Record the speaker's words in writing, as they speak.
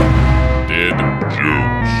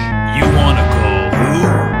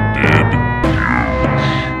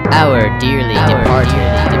Our dearly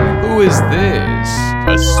departed. Who is this?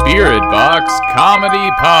 A Spirit Box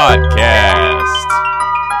Comedy Podcast.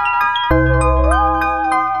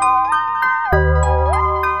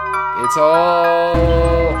 It's all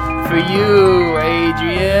for you,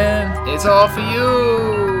 Adrian. It's all for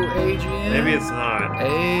you, Adrian. Maybe it's not.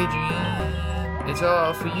 Adrian, it's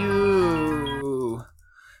all for you.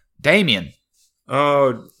 Damien.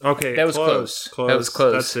 Oh, okay. That was close. That was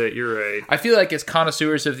close. That's it. You're right. I feel like as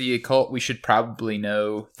connoisseurs of the occult, we should probably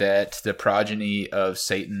know that the progeny of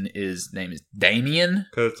Satan name is Damien.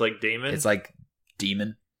 Because it's like Damon? It's like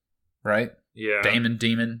demon, right? Yeah. Damon.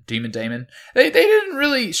 They didn't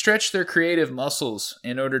really stretch their creative muscles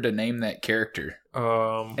in order to name that character.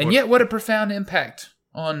 And yet, what a profound impact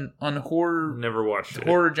on horror. Never watched it.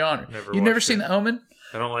 Horror genre. You've never seen The Omen?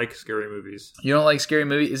 I don't like scary movies. You don't like scary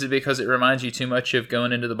movies? Is it because it reminds you too much of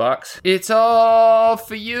Going Into the Box? It's all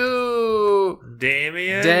for you,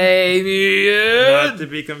 Damien. Not Not to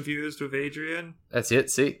be confused with Adrian. That's it.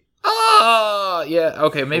 See? Oh, yeah.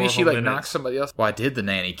 Okay, maybe 4 she whole knocks minutes. somebody else. Why did the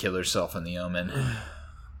nanny kill herself in The Omen?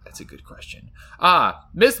 That's a good question.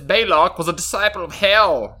 Miss Baylock was a disciple of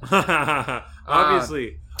hell.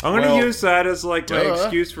 Obviously. I'm going to well, use that as like my duh.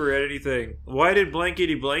 excuse for anything. Why did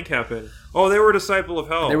blankety blank happen? Oh, they were a disciple of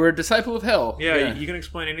hell. They were a disciple of hell. Yeah, you can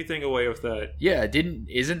explain anything away with that. Yeah,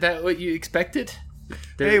 isn't that what you expected?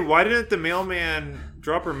 Hey, why didn't the mailman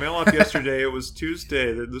drop her mail off yesterday? It was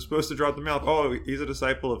Tuesday. They're supposed to drop the mail off. Oh, he's a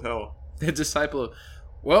disciple of hell. The disciple of...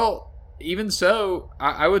 Well, even so,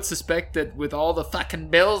 I would suspect that with all the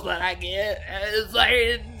fucking bills that I get, it's like...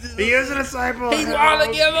 He is a disciple of He hell. wanted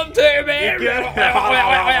to give them to me!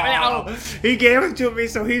 He gave it to me,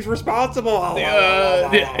 so he's responsible.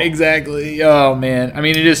 Exactly. Oh, man. I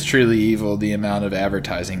mean, it is truly evil, the amount of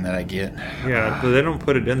advertising that I get. Yeah, but they don't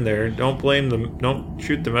put it in there. Don't blame them. Don't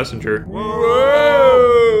shoot the messenger.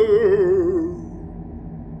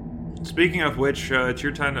 Speaking of which, it's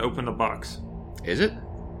your time to open the box. Is it?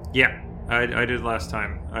 Yeah, I did last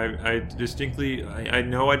time. I distinctly... I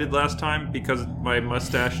know I did last time because my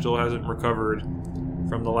mustache still hasn't recovered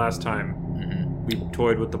from the last time we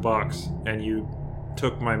toyed with the box, and you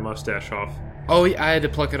took my mustache off. Oh, yeah, I had to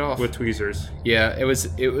pluck it off. With tweezers. Yeah, it was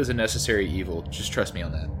a necessary evil. Just trust me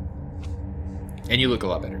on that. And you look a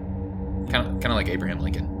lot better. Kind of like Abraham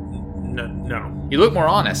Lincoln. No. You look more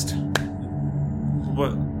honest.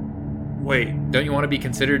 What? Wait. Don't you want to be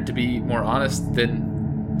considered to be more honest than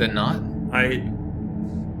not?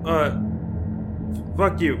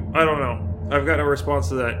 Fuck you. I don't know. I've got no response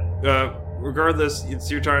to that. Regardless, it's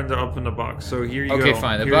your turn to open the box. So here you go. Okay,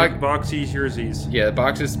 fine. The boxies, here's. Yeah, the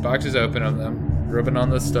box is open. I'm rubbing on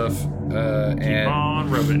the stuff. Keep on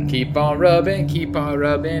rubbing. Keep on rubbing. Keep on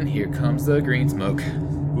rubbing. Here comes the green smoke.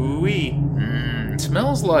 Ooh-wee. It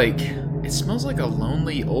smells like a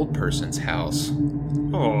lonely old person's house.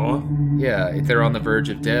 Aw. Yeah, if they're on the verge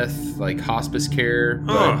of death, like hospice care,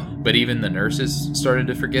 but even the nurses started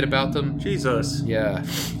to forget about them. Jesus. Yeah.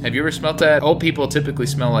 Have you ever smelled that? Old people typically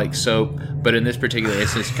smell like soap, but in this particular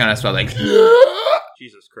instance, kind of smell like...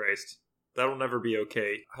 Jesus Christ. That'll never be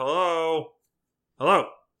okay. Hello?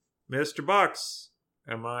 Mr. Box.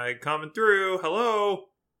 Am I coming through? Hello?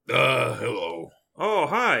 Hello. Oh,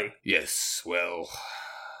 hi. Yes, well,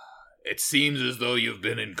 it seems as though you've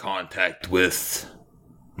been in contact with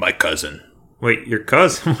my cousin. Wait, your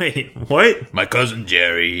cousin? Wait, what? My cousin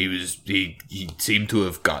Jerry, he seemed to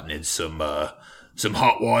have gotten in some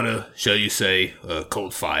hot water, shall you say,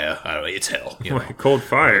 cold fire. I don't know, it's hell. You know. Cold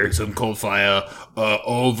fire? Some cold fire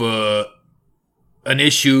over an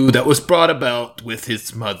issue that was brought about with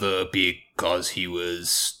his mother because he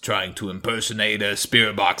was trying to impersonate a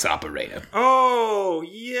spirit box operator. Oh,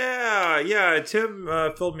 yeah. Tim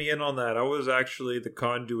filled me in on that. I was actually the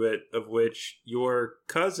conduit of which your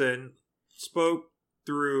cousin spoke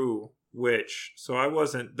through which. So I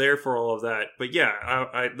wasn't there for all of that. But yeah,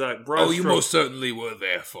 you most certainly were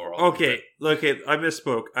there for all of that. Okay, I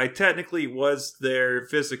misspoke. I technically was there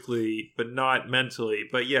physically, but not mentally.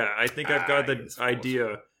 But yeah, I think I've got the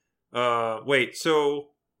idea. So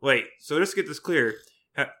just to get this clear.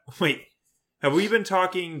 Have we been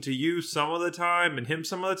talking to you some of the time and him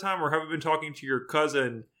some of the time, or have we been talking to your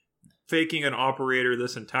cousin faking an operator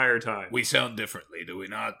this entire time? We sound differently, do we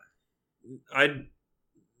not? I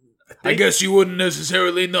guess you wouldn't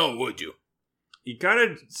necessarily know, would you? You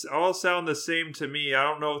kind of all sound the same to me. I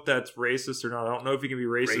don't know if that's racist or not. I don't know if you can be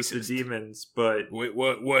racist to demons, but... Wait,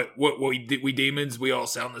 what, we demons, we all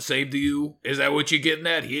sound the same to you? Is that what you're getting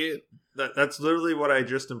at here? That's literally what I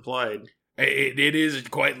just implied. It is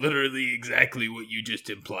quite literally exactly what you just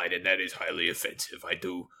implied, and that is highly offensive. I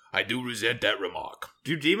do resent that remark.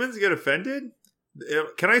 Do demons get offended?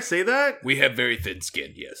 Can I say that? We have very thin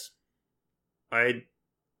skin, yes.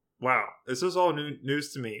 Wow, this is all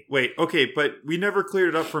news to me. Wait, okay, but we never cleared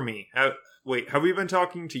it up for me. Have we been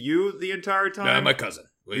talking to you the entire time? No, my cousin.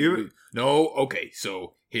 No, okay,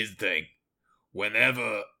 so here's the thing.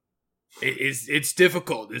 Whenever... It's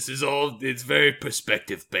difficult. It's very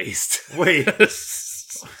perspective based. Wait,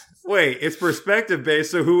 it's perspective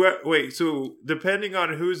based. So depending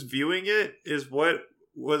on who's viewing it is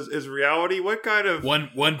reality. What kind of one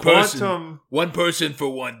quantum? One person for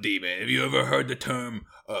one demon. Have you ever heard the term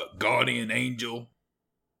guardian angel?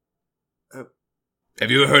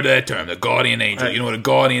 Have you ever heard of that term, the guardian angel? You know what a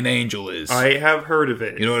guardian angel is? I have heard of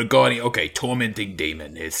it. You know what a guardian? Okay, tormenting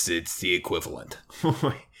demon. It's the equivalent.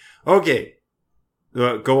 Okay,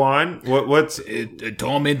 go on. What's a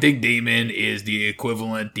tormenting demon is the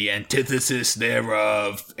equivalent, the antithesis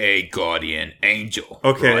thereof, a guardian angel.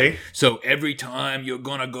 Okay. Right? So every time you're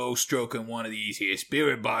gonna go stroking one of these here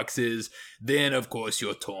spirit boxes, then of course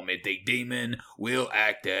your tormenting demon will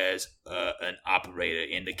act as an operator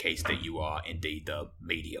in the case that you are indeed the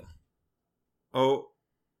medium. Oh,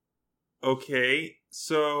 okay.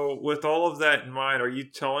 So, with all of that in mind, are you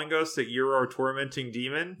telling us that you're our tormenting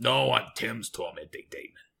demon? No, I'm Tim's tormenting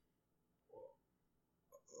demon.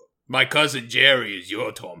 My cousin Jerry is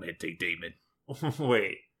your tormenting demon.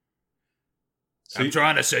 Wait. So I'm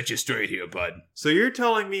trying to set you straight here, bud. So you're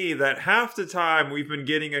telling me that half the time we've been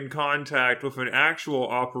getting in contact with an actual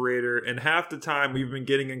operator, and half the time we've been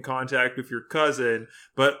getting in contact with your cousin,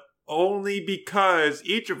 but only because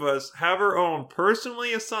each of us have our own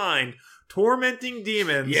personally assigned tormenting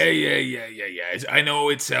demons. Yeah. I know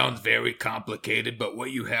it sounds very complicated, but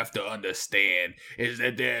what you have to understand is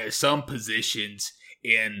that there are some positions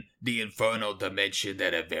in the infernal dimension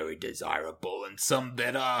that are very desirable and some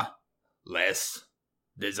that are less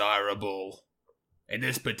desirable. In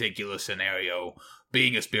this particular scenario,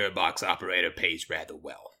 being a spirit box operator pays rather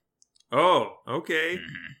well. Oh, okay.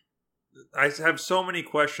 Mm-hmm. I have so many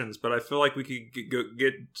questions, but I feel like we could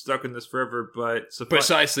get stuck in this forever. But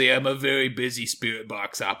precisely, I'm a very busy spirit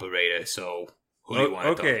box operator. So who do you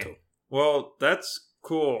want to talk to? Well, that's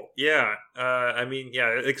cool. Yeah,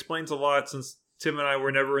 it explains a lot. Since Tim and I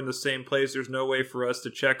were never in the same place, there's no way for us to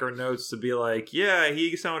check our notes to be like, yeah,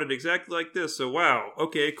 he sounded exactly like this. So wow,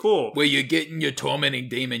 okay, cool. Well, you're getting your tormenting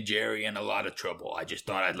demon Jerry in a lot of trouble. I just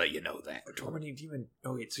thought I'd let you know that. A tormenting demon.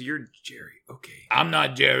 Oh wait, so you're Jerry? Okay. I'm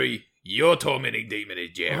not Jerry. Your tormenting demon is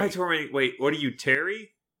Jerry. My tormenting... Wait, what are you,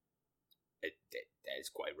 Terry? That is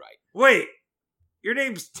quite right. Wait, your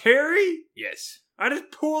name's Terry? Yes. I just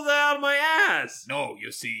pulled that out of my ass. No,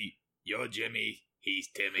 you see, you're Jimmy, he's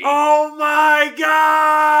Timmy. Oh my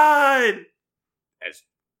god! That's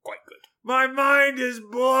quite good. My mind is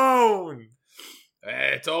blown.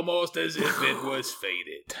 It's almost as if it was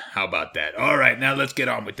fated. How about that? All right, now let's get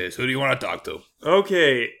on with this. Who do you want to talk to?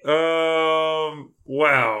 Okay,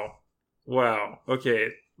 Wow. Okay.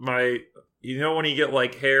 You know when you get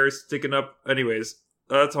like hair sticking up? Anyways,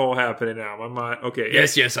 that's all happening now. My mind. Okay.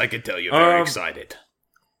 Yes, I can tell you're very excited.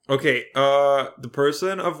 Okay. The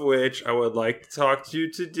person of which I would like to talk to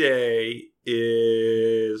today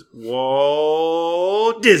is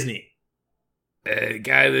Walt Disney. The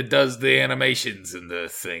guy that does the animations and the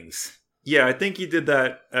things. Yeah, I think he did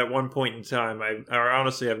that at one point in time. I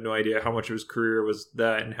honestly have no idea how much of his career was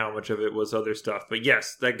that and how much of it was other stuff. But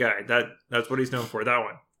yes, that guy. That's what he's known for, that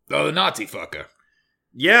one. Oh, the Nazi fucker.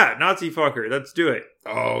 Yeah, Nazi fucker. Let's do it.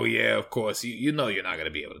 Oh, yeah, of course. You know you're not going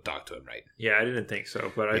to be able to talk to him, right? Yeah, I didn't think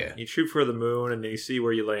so. But you shoot for the moon and you see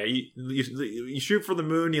where you land. You shoot for the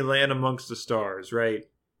moon, you land amongst the stars, right?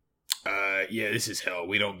 Yeah, this is hell.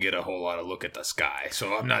 We don't get a whole lot of look at the sky,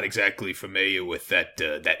 so I'm not exactly familiar with that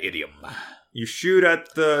idiom. You shoot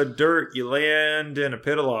at the dirt, you land in a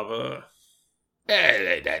pit of lava.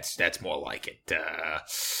 That's more like it.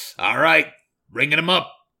 All right, ringing him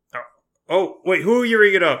up. Oh, wait, who are you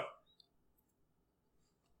ringing up?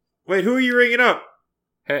 Hello?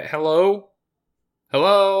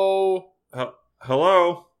 Hello?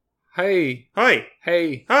 Hey. Hi.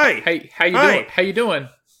 Hey. Hi. Hey, how you Hi. doing? How you doing?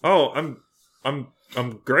 Oh, I'm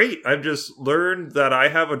great. I've just learned that I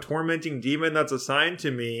have a tormenting demon that's assigned to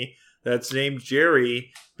me that's named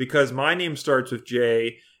Jerry because my name starts with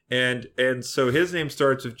J and so his name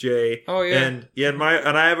starts with J. Oh yeah. And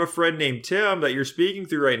I have a friend named Tim that you're speaking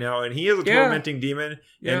through right now, and he is a tormenting demon.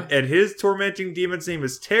 And his tormenting demon's name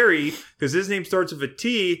is Terry because his name starts with a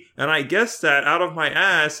T, and I guessed that out of my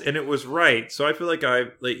ass, and it was right. So I feel like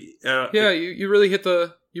you really hit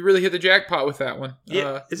the jackpot with that one.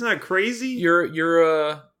 Yeah, isn't that crazy? You're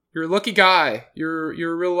a lucky guy. You're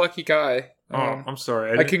a real lucky guy. I'm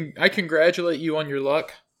sorry. I congratulate you on your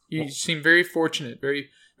luck. You seem very fortunate,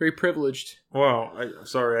 very very privileged. Well,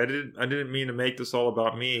 sorry, I didn't mean to make this all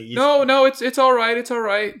about me. No, it's all right. It's all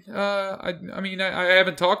right. I mean, I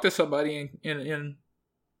haven't talked to somebody in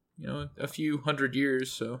a few hundred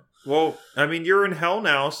years. So. Well, I mean, you're in hell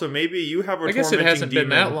now, so maybe you have a tormenting demon. I guess it hasn't been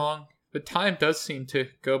that long, but time does seem to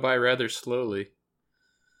go by rather slowly.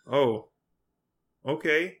 Oh,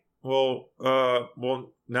 okay. Well,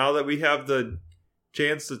 now that we have the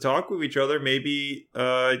chance to talk with each other, maybe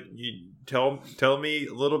you tell me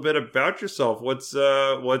a little bit about yourself. What's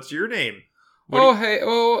your name?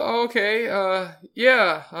 Okay.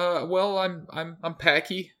 Yeah. Well, I'm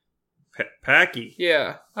Packy. Packy.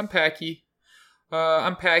 Yeah, I'm Packy.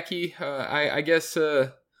 I'm Packy. I guess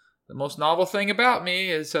the most novel thing about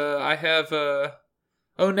me is I have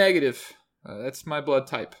O negative. That's my blood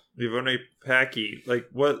type. You've only Packy.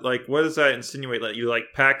 What does that insinuate? Like you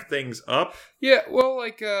pack things up? Yeah, well,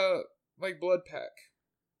 like blood pack.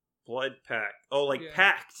 Blood pack. Oh, yeah.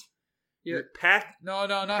 Packed. Yeah. You're packed. No,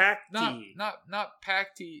 not packty. Not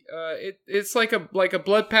packty. It's like a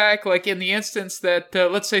blood pack. Like in the instance that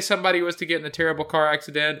let's say somebody was to get in a terrible car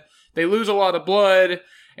accident, they lose a lot of blood,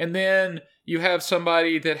 and then you have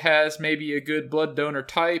somebody that has maybe a good blood donor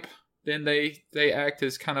type. Then they act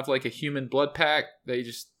as kind of like a human blood pack.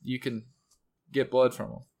 You can get blood from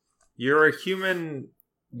them. You're a human.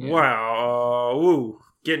 Yeah. Wow.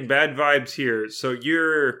 Getting bad vibes here. So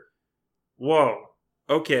you're. Whoa.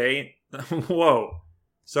 Okay. Whoa.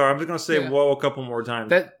 Sorry, I'm just gonna say whoa a couple more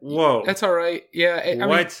times. Whoa. That's all right. Yeah.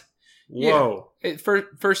 What? Whoa. Yeah.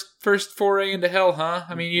 First foray into hell, huh?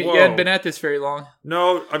 I mean, you hadn't been at this very long.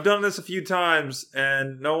 No, I've done this a few times,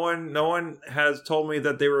 and no one has told me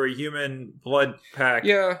that they were a human blood pack.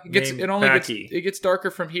 Yeah, it gets darker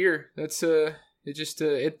from here. That's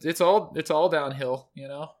it's all downhill, you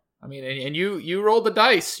know. I mean, and you roll the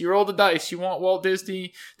dice. You roll the dice. You want Walt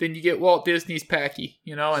Disney, then you get Walt Disney's Packy,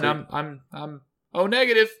 you know. And I'm O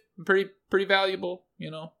negative. I'm pretty valuable, you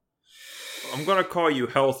know. I'm going to call you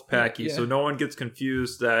Health Packy, so no one gets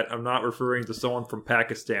confused that I'm not referring to someone from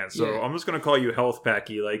Pakistan. So I'm just going to call you Health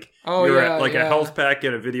Packy, a health pack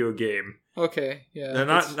in a video game. Okay, yeah. And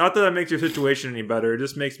not that makes your situation any better. It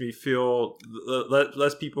just makes me feel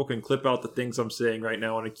less people can clip out the things I'm saying right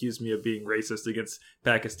now and accuse me of being racist against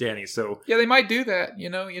Pakistanis. So yeah, they might do that. You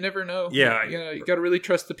know, you never know. Yeah, you got to really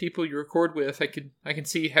trust the people you record with. I can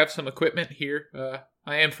see you have some equipment here.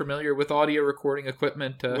 I am familiar with audio recording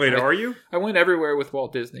equipment. Wait, are you? I went everywhere with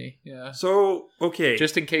Walt Disney. Yeah. So, okay.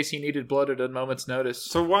 Just in case he needed blood at a moment's notice.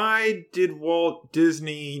 So why did Walt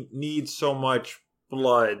Disney need so much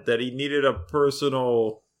blood that he needed a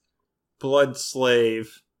personal blood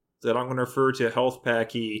slave that I'm going to refer to Health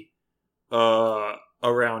Packy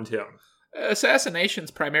around him? Assassinations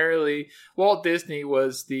primarily. Walt Disney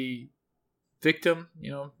was the victim. You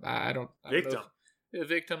know, I don't know. A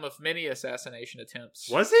victim of many assassination attempts.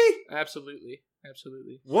 Was he? Absolutely.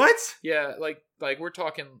 What? Yeah, like we're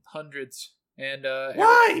talking hundreds. And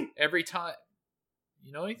why? Every time.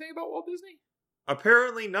 You know anything about Walt Disney?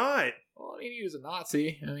 Apparently not. Well, I mean, he was a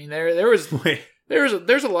Nazi. I mean, there's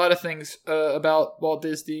a lot of things about Walt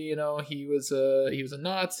Disney. You know, he was a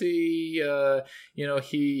Nazi. You know,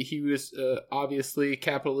 he was obviously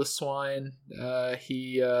capitalist swine.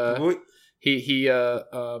 He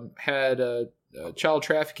had child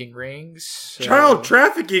trafficking rings. Child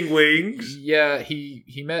trafficking wings? Yeah,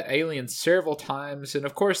 he met aliens several times, and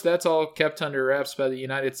of course that's all kept under wraps by the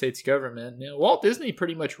United States government. You know, Walt Disney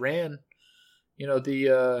pretty much ran, you know,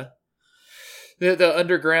 the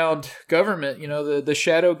underground government, you know, the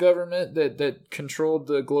shadow government that controlled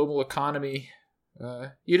the global economy.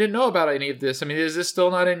 You didn't know about any of this. I mean, is this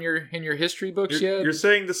still not in your history books yet? You're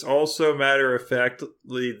saying this also matter of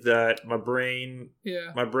factly that my brain's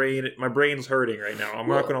hurting right now. I'm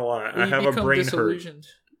not gonna lie. I have a brain hurt.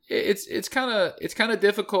 It's kind of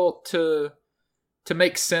difficult to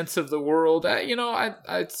make sense of the world. You know,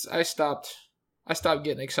 I stopped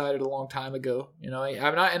getting excited a long time ago. You know,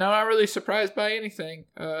 I'm not really surprised by anything.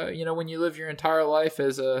 You know, when you live your entire life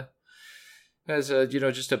as a you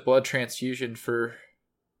know, just a blood transfusion for,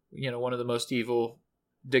 you know, one of the most evil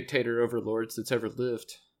dictator overlords that's ever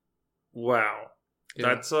lived. Wow.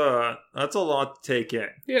 Yeah. That's a lot to take in.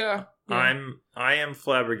 Yeah. I am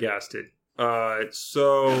flabbergasted.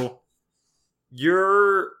 So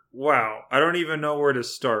wow. I don't even know where to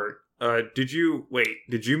start. Did you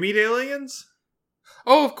meet aliens?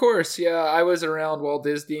 Oh, of course. Yeah, I was around Walt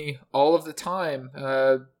Disney all of the time.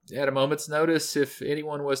 at a moment's notice if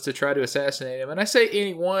anyone was to try to assassinate him. And I say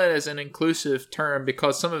anyone as an inclusive term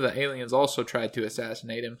because some of the aliens also tried to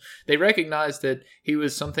assassinate him. They recognized that he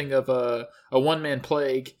was something of a one-man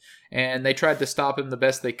plague, and they tried to stop him the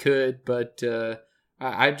best they could, but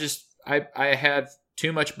I had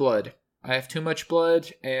too much blood. I have too much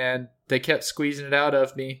blood, and they kept squeezing it out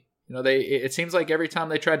of me. It seems like every time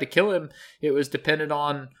they tried to kill him, it was dependent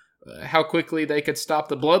on how quickly they could stop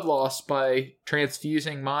the blood loss by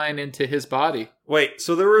transfusing mine into his body. Wait,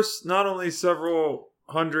 so there was not only several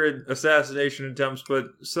hundred assassination attempts, but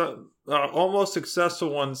some almost successful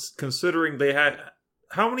ones, considering they had...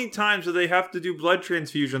 How many times do they have to do blood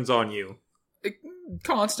transfusions on you?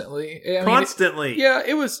 Constantly. Constantly?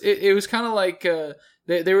 It was kind of like...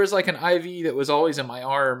 there was like an IV that was always in my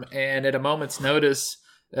arm, and at a moment's notice,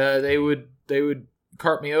 they would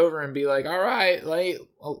cart me over and be like, all right, lay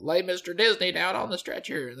Mr. Disney down on the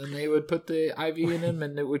stretcher. And then they would put the IV in him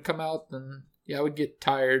and it would come out, and I would get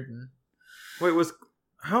tired. And wait,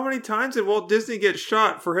 how many times did Walt Disney get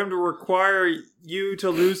shot for him to require you to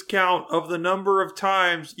lose count of the number of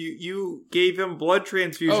times you gave him blood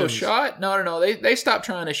transfusions? Oh, shot? No. They stopped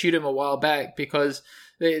trying to shoot him a while back because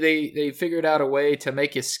they figured out a way to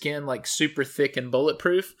make his skin like super thick and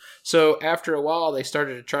bulletproof. So after a while, they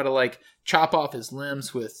started to try to like chop off his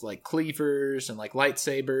limbs with like cleavers and like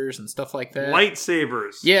lightsabers and stuff like that.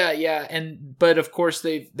 Lightsabers. Yeah. But of course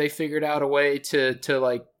they figured out a way to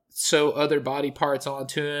like sew other body parts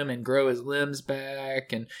onto him and grow his limbs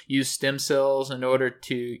back and use stem cells in order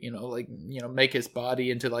to, make his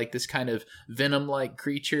body into like this kind of venom-like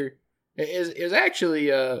creature. It was actually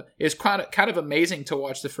it's kind of amazing to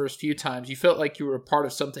watch the first few times. You felt like you were a part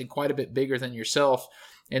of something quite a bit bigger than yourself.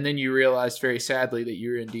 And then you realized very sadly that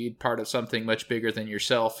you're indeed part of something much bigger than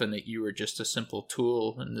yourself, and that you were just a simple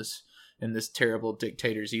tool in this terrible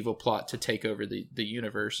dictator's evil plot to take over the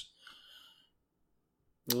universe.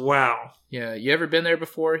 Wow. Yeah, you ever been there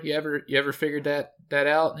before? You ever figured that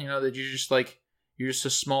out? That you're just a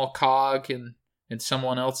small cog in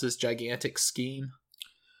someone else's gigantic scheme.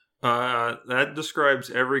 That describes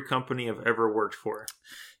every company I've ever worked for.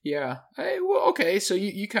 Yeah. Okay, so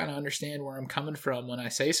you kind of understand where I'm coming from when I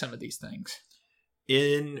say some of these things.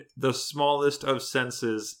 In the smallest of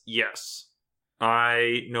senses, yes.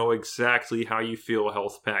 I know exactly how you feel,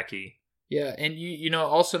 Health Packy. Yeah, and you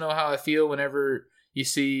also know how I feel whenever you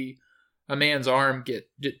see a man's arm get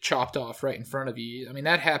chopped off right in front of you. I mean,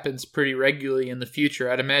 that happens pretty regularly in the future.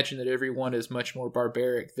 I'd imagine that everyone is much more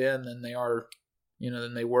barbaric then than they are,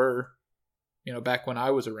 than they were, back when I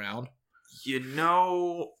was around.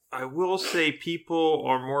 I will say people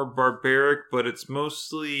are more barbaric, but it's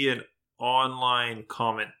mostly in online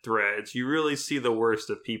comment threads. You really see the worst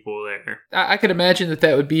of people there. I could imagine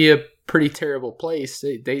that would be a pretty terrible place.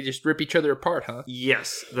 They just rip each other apart, huh?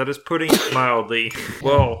 Yes, that is putting it mildly.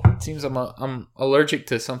 Well, it seems I'm allergic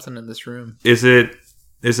to something in this room. Is it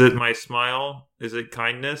my smile? Is it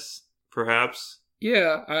kindness? Perhaps?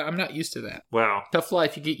 Yeah, I'm not used to that. Wow. Tough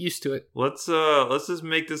life, you get used to it. Let's just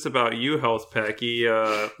make this about you, Health Packy.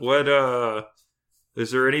 Is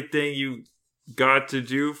there anything you got to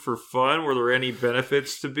do for fun? Were there any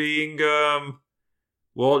benefits to being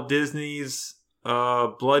Walt Disney's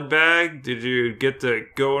blood bag? Did you get to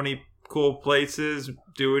go any cool places,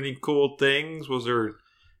 do any cool things? Was there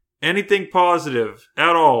anything positive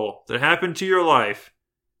at all that happened to your life?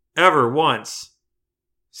 Ever, once?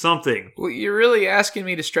 Something. Well, you're really asking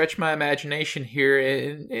me to stretch my imagination here,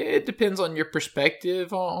 and it depends on your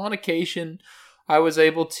perspective. On occasion, I was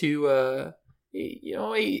able to,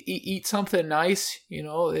 eat something nice.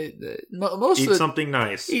 Something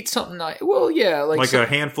nice. Eat something nice. Well, yeah, like a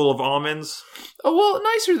handful of almonds. Oh, well,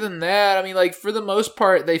 nicer than that. I mean, like for the most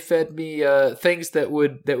part, they fed me things that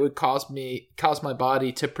would cause my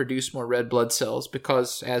body to produce more red blood cells,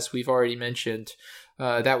 because, as we've already mentioned,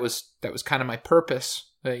 that was kind of my purpose.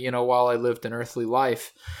 While I lived an earthly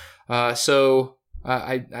life. So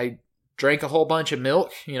I drank a whole bunch of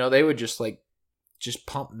milk. They would just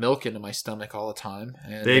pump milk into my stomach all the time.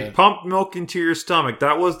 And, they pumped milk into your stomach.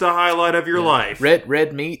 That was the highlight of your life.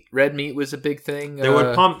 Red meat. Red meat was a big thing. They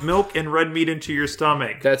would pump milk and red meat into your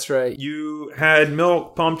stomach. That's right. You had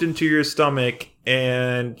milk pumped into your stomach,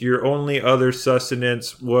 and your only other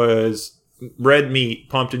sustenance was red meat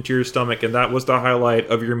pumped into your stomach, and that was the highlight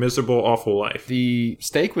of your miserable, awful life. The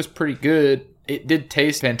steak was pretty good. It did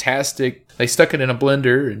taste fantastic. They stuck it in a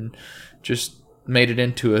blender and just made it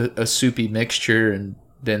into a soupy mixture, and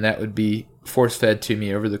then that would be force-fed to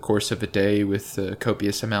me over the course of a day with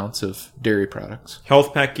copious amounts of dairy products.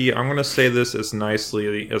 Health Packy, I'm going to say this as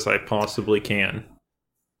nicely as I possibly can.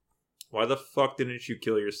 Why the fuck didn't you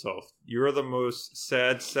kill yourself? You're the most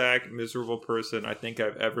sad sack, miserable person I think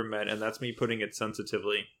I've ever met, and that's me putting it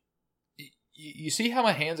sensitively. You see how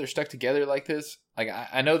my hands are stuck together like this? Like,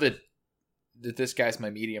 I know that this guy's my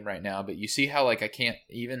medium right now, but you see how, like, I can't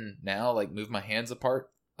even now, like, move my hands apart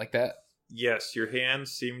like that? Yes, your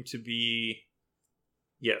hands seem to be,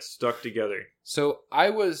 stuck together. So I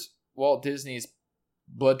was Walt Disney's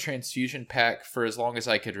blood transfusion pack for as long as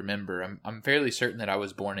I could remember. I'm fairly certain that I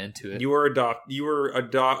was born into it. You were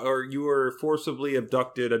forcibly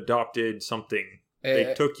adopted something.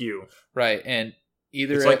 They took you. Right, and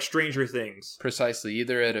either it's like Stranger Things. Precisely,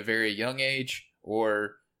 either at a very young age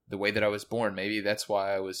or the way that I was born. Maybe that's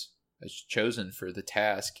why I was chosen for the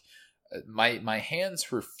task. My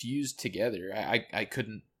hands were fused together. I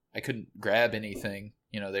couldn't grab anything.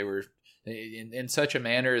 You know, they were in such a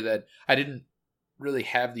manner that I didn't really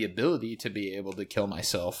have the ability to be able to kill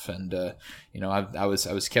myself. And I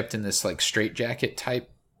was kept in this like straitjacket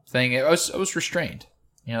type thing. I was restrained.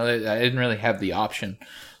 You know, I didn't really have the option.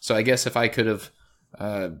 So I guess if I could have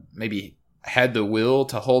maybe had the will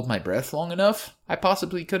to hold my breath long enough, I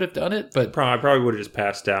possibly could have done it. But I probably would have just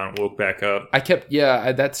passed out and woke back up.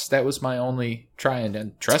 That was my only try.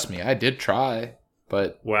 And trust me, I did try.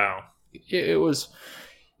 But wow, it was,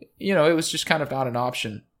 it was just kind of not an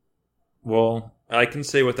option. Well, I can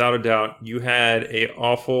say without a doubt, you had a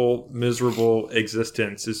awful, miserable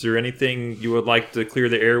existence. Is there anything you would like to clear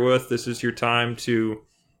the air with? This is your time to,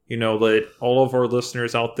 let all of our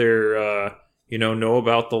listeners out there, know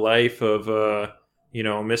about the life of,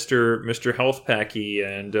 Mr. Health Packy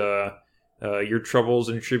and your troubles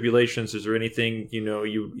and tribulations. Is there anything,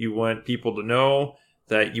 you want people to know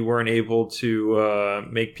that you weren't able to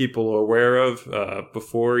make people aware of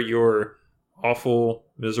before your awful,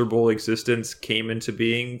 miserable existence came into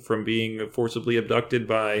being from being forcibly abducted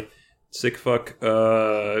by sick fuck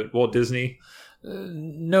Walt Disney?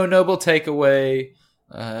 No noble takeaway,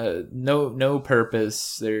 no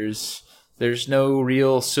purpose. There's no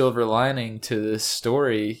real silver lining to this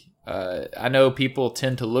story. I know people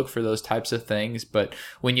tend to look for those types of things, but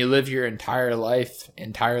when you live your entire life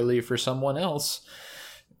entirely for someone else,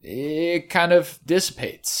 it kind of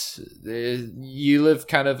dissipates. You live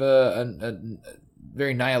kind of a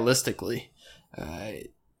very nihilistically.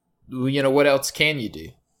 What else can you do?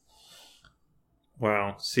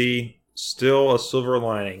 Wow. See, still a silver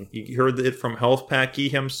lining. You heard it from Health Packy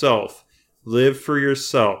himself. Live for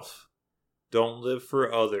yourself. Don't live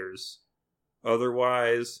for others.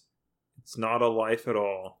 Otherwise, it's not a life at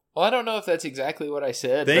all. Well, I don't know if that's exactly what I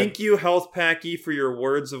said. Thank you, Health Packy, for your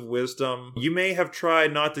words of wisdom. You may have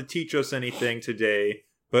tried not to teach us anything today,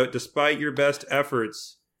 but despite your best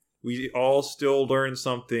efforts, we all still learned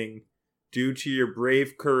something due to your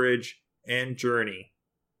brave courage and journey.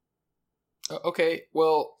 Okay,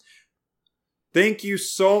 well, thank you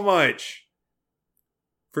so much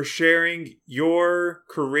for sharing your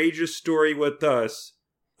courageous story with us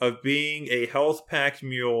of being a health pack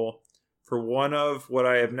mule for one of what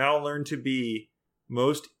I have now learned to be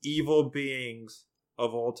most evil beings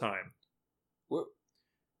of all time.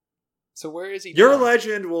 So where is he now? Your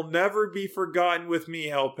legend will never be forgotten with me,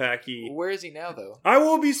 Health Packy. Where is he now, though? I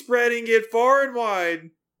will be spreading it far and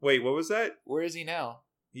wide. Wait, what was that? Where is he now?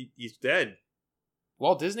 He's dead.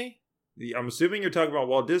 Walt Disney? I'm assuming you're talking about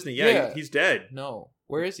Walt Disney. Yeah. He's dead. No.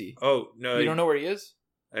 Where is he? Oh, no. You don't know where he is?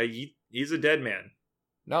 He's a dead man.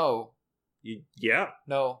 No. Yeah.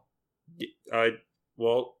 No.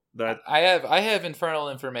 Well, that... I have infernal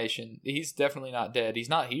information. He's definitely not dead. He's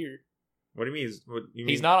not here. What do you mean?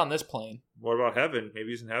 He's not on this plane. What about heaven? Maybe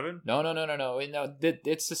he's in heaven? No.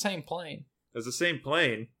 It's the same plane. It's the same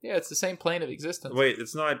plane? Yeah, it's the same plane of existence. Wait,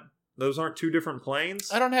 it's not... Those aren't two different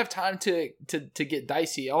planes? I don't have time to get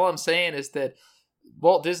dicey. All I'm saying is that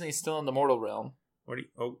Walt Disney's still in the mortal realm. What do you...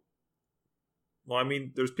 Oh. Well, I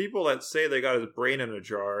mean, there's people that say they got his brain in a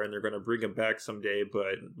jar and they're going to bring him back someday,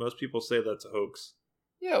 but most people say that's a hoax.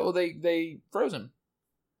 Yeah, well, they froze him.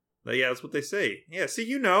 Yeah, that's what they say. Yeah, see,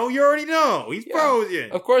 you already know. He's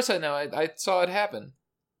frozen. Of course I know. I saw it happen.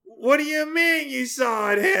 What do you mean you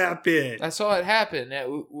saw it happen? I saw it happen.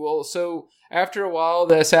 Well, so after a while,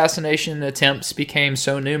 the assassination attempts became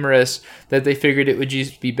so numerous that they figured it would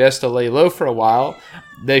just be best to lay low for a while.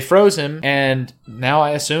 They froze him, and now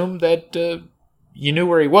I assume that you knew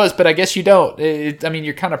where he was, but I guess you don't.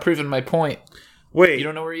 You're kind of proving my point. Wait. You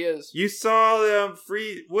don't know where he is. You saw them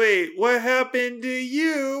freeze. Wait, what happened to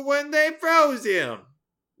you when they froze him?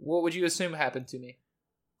 What would you assume happened to me?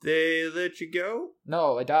 They let you go?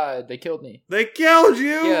 No, I died. They killed me. They killed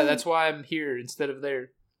you? Yeah, that's why I'm here instead of there.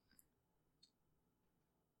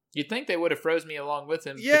 You'd think they would have froze me along with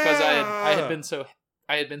him because I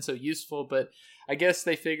I had been so useful, but I guess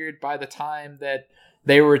they figured by the time that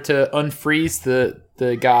they were to unfreeze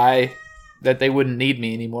the guy that they wouldn't need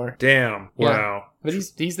me anymore. Damn. Yeah. Wow. But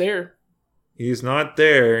he's there. He's not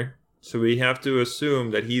there, so we have to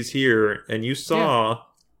assume that he's here, and you saw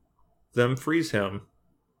them freeze him.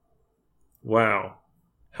 Wow.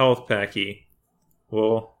 Health Packy.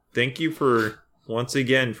 Well, thank you once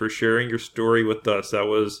again for sharing your story with us.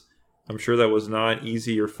 I'm sure that was not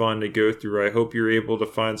easy or fun to go through. I hope you're able to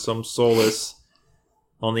find some solace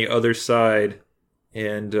on the other side,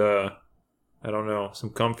 and I don't know, some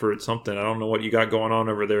comfort, something. I don't know what you got going on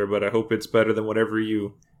over there, but I hope it's better than whatever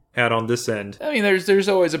you had on this end. I mean, there's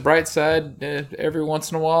always a bright side. Every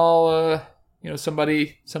once in a while,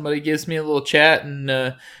 somebody gives me a little chat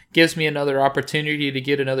and gives me another opportunity to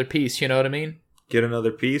get another piece. You know what I mean? Get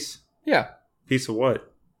another piece? Yeah. Piece of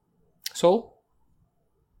what? Soul?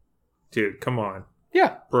 Dude, come on.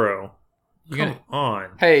 Yeah. Bro. You Come on.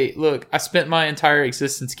 Hey, look, I spent my entire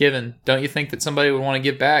existence giving. Don't you think that somebody would want to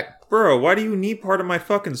give back? Bro, why do you need part of my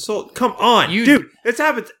fucking soul? Come on, dude. This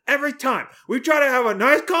happens every time. We try to have a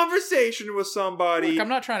nice conversation with somebody. Look, I'm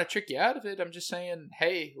not trying to trick you out of it. I'm just saying,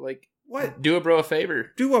 hey, like, what? Do a bro a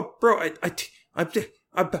favor. Do a bro.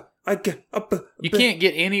 You can't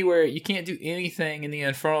get anywhere. You can't do anything in the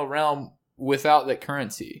infernal realm without that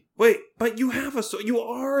currency. Wait, but you have a soul. You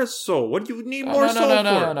are a soul. What do you need more soul for?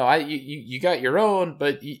 No. You got your own,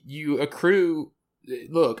 but you accrue.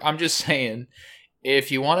 Look, I'm just saying,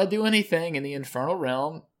 if you want to do anything in the infernal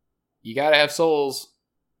realm, you got to have souls.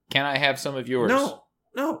 Can I have some of yours?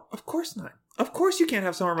 No, of course not. Of course you can't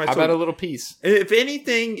have some of my soul. How about a little piece? If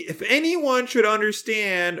anything, if anyone should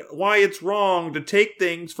understand why it's wrong to take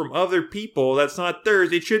things from other people that's not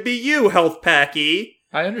theirs, it should be you, Health Packy.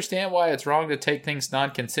 I understand why it's wrong to take things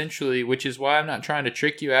non-consensually, which is why I'm not trying to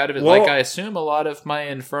trick you out of it, well, like I assume a lot of my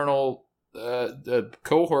infernal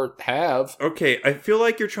cohort have. Okay, I feel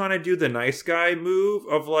like you're trying to do the nice guy move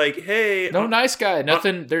of like, hey... No, nice guy.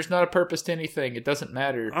 Nothing. There's not a purpose to anything. It doesn't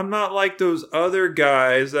matter. I'm not like those other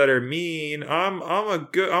guys that are mean. I'm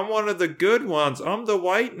one of the good ones. I'm the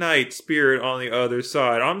white knight spirit on the other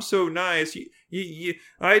side. I'm so nice.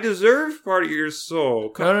 I deserve part of your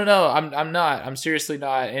soul. No. I'm not. I'm seriously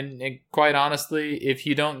not. And quite honestly, if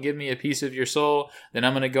you don't give me a piece of your soul, then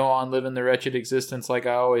I'm going to go on living the wretched existence like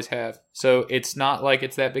I always have. So it's not like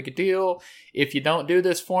it's that big a deal. If you don't do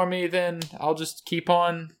this for me, then I'll just keep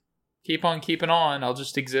on keeping on. I'll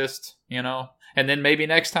just exist, And then maybe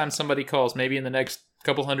next time somebody calls, maybe in the next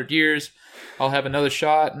couple 100 years, I'll have another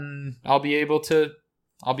shot and I'll be able to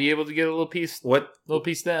get a little piece. What? Little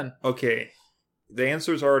piece then. Okay. The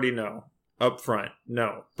answer is already no. Up front,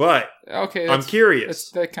 no. But okay, I'm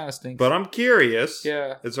curious. That kind of stinks. But I'm curious.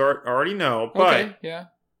 Yeah. It's already no. But okay, yeah.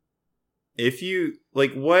 If you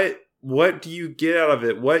like, what do you get out of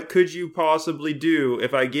it? What could you possibly do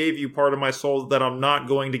if I gave you part of my soul that I'm not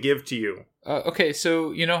going to give to you? Okay,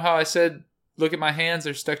 so you know how I said, look at my hands,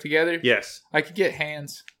 they're stuck together? Yes. I could get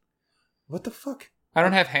hands. What the fuck? I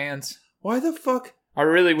don't have hands. Why the fuck? I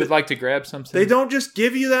really would like to grab something. They don't just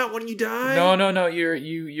give you that when you die? No.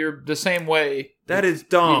 You're the same way. That is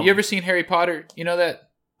dumb. You ever seen Harry Potter? You know that?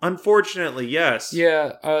 Unfortunately, yes.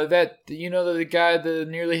 Yeah, the guy, the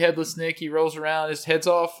nearly headless Nick, he rolls around, his head's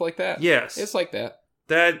off like that? Yes. It's like that.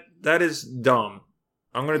 That is dumb.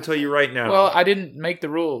 I'm going to tell you right now. Well, I didn't make the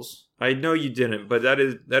rules. I know you didn't, but that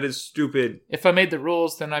is stupid. If I made the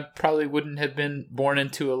rules, then I probably wouldn't have been born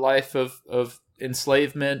into a life of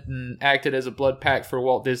enslavement and acted as a blood pack for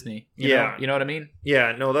Walt Disney. You know what I mean?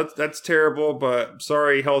 Yeah, no, that's terrible, but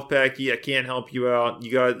sorry, Health Packy, I can't help you out.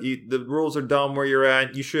 The rules are dumb where you're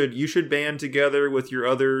at. You should band together with your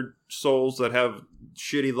other souls that have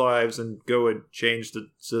shitty lives and go and change the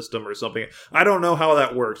system or something. I don't know how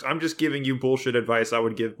that works. I'm just giving you bullshit advice I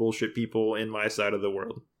would give bullshit people in my side of the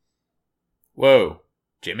world. Whoa,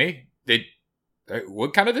 Jimmy,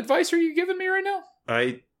 what kind of advice are you giving me right now?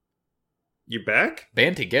 You back?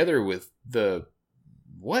 Band together with the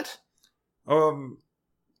what?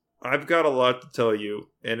 I've got a lot to tell you,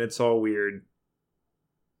 and it's all weird.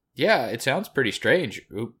 Yeah, it sounds pretty strange.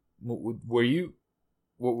 Were you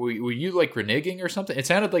like reneging or something? It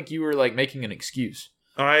sounded like you were like making an excuse.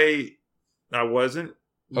 I wasn't.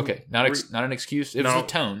 Okay, not an excuse. It was a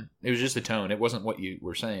tone. It was just a tone. It wasn't what you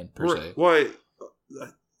were saying per se. What?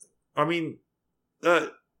 I mean,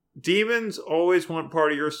 demons always want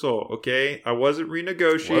part of your soul, okay? I wasn't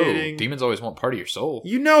renegotiating. Whoa, demons always want part of your soul.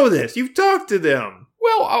 You know this. You've talked to them.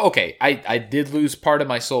 Well, okay. I did lose part of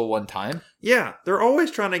my soul one time. Yeah, they're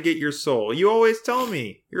always trying to get your soul. You always tell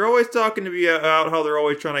me. You're always talking to me about how they're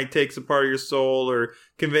always trying to take some part of your soul or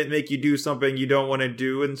make you do something you don't want to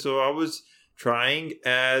do. And so I was trying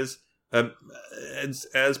as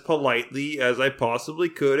politely as I possibly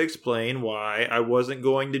could explain why I wasn't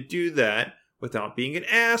going to do that without being an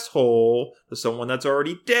asshole to someone that's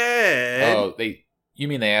already dead. Oh, you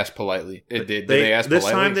mean they asked politely? Did they ask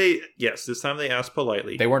politely? This time they asked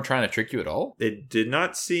politely. They weren't trying to trick you at all? It did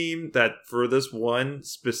not seem that for this one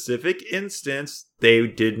specific instance, they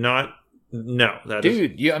did not. No,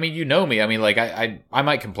 dude. You know me. I mean, like I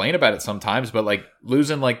might complain about it sometimes, but like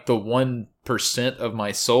losing like the 1% of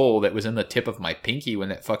my soul that was in the tip of my pinky when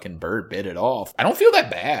that fucking bird bit it off, I don't feel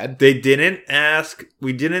that bad. They didn't ask.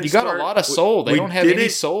 We didn't. You got a lot of soul. They don't have any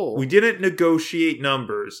soul. We didn't negotiate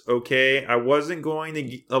numbers. Okay, I wasn't going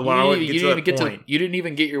to allow it to get to that point. You didn't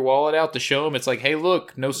even get your wallet out to show them. It's like, hey,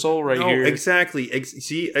 look, no soul here. Exactly.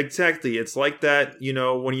 See, exactly. It's like that. You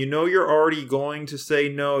know, when you know you're already going to say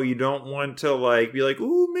no, you don't want to like be like,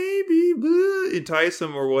 ooh, maybe, entice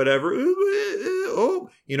them or whatever. Oh,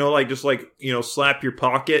 you know, like just like, you know, slap your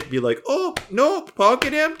pocket, be like, oh, no,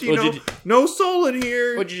 pocket empty, no soul in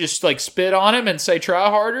here. Would you just like spit on him and say try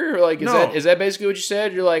harder? Or like, is that basically what you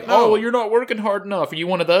said? You're like, oh, well, you're not working hard enough. Are you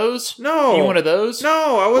one of those? No. Are you one of those?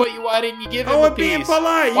 No, I was. Why didn't you give him a piece? I was being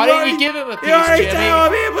polite. Why didn't you give him a piece, Jimmy?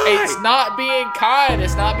 It's not being kind.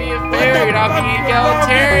 It's not being fair. You're not being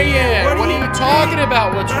egalitarian. What are you talking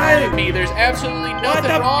about? What's wrong with me? There's absolutely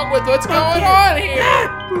nothing wrong with what's going on here.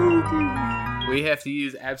 We have to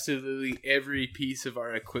use absolutely every piece of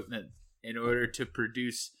our equipment in order to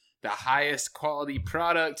produce the highest quality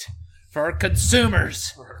product for our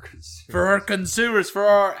consumers. For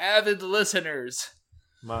our avid listeners.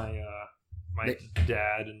 My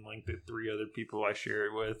dad and like the 3 other people I share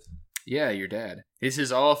it with. Yeah, your dad. This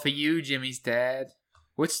is all for you, Jimmy's dad.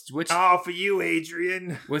 What's all for you,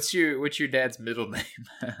 Adrian? What's your dad's middle name?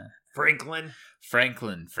 Franklin.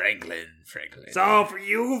 Franklin. It's all for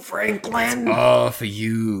you, Franklin. All for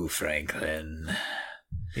you, Franklin.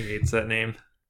 He hates that name.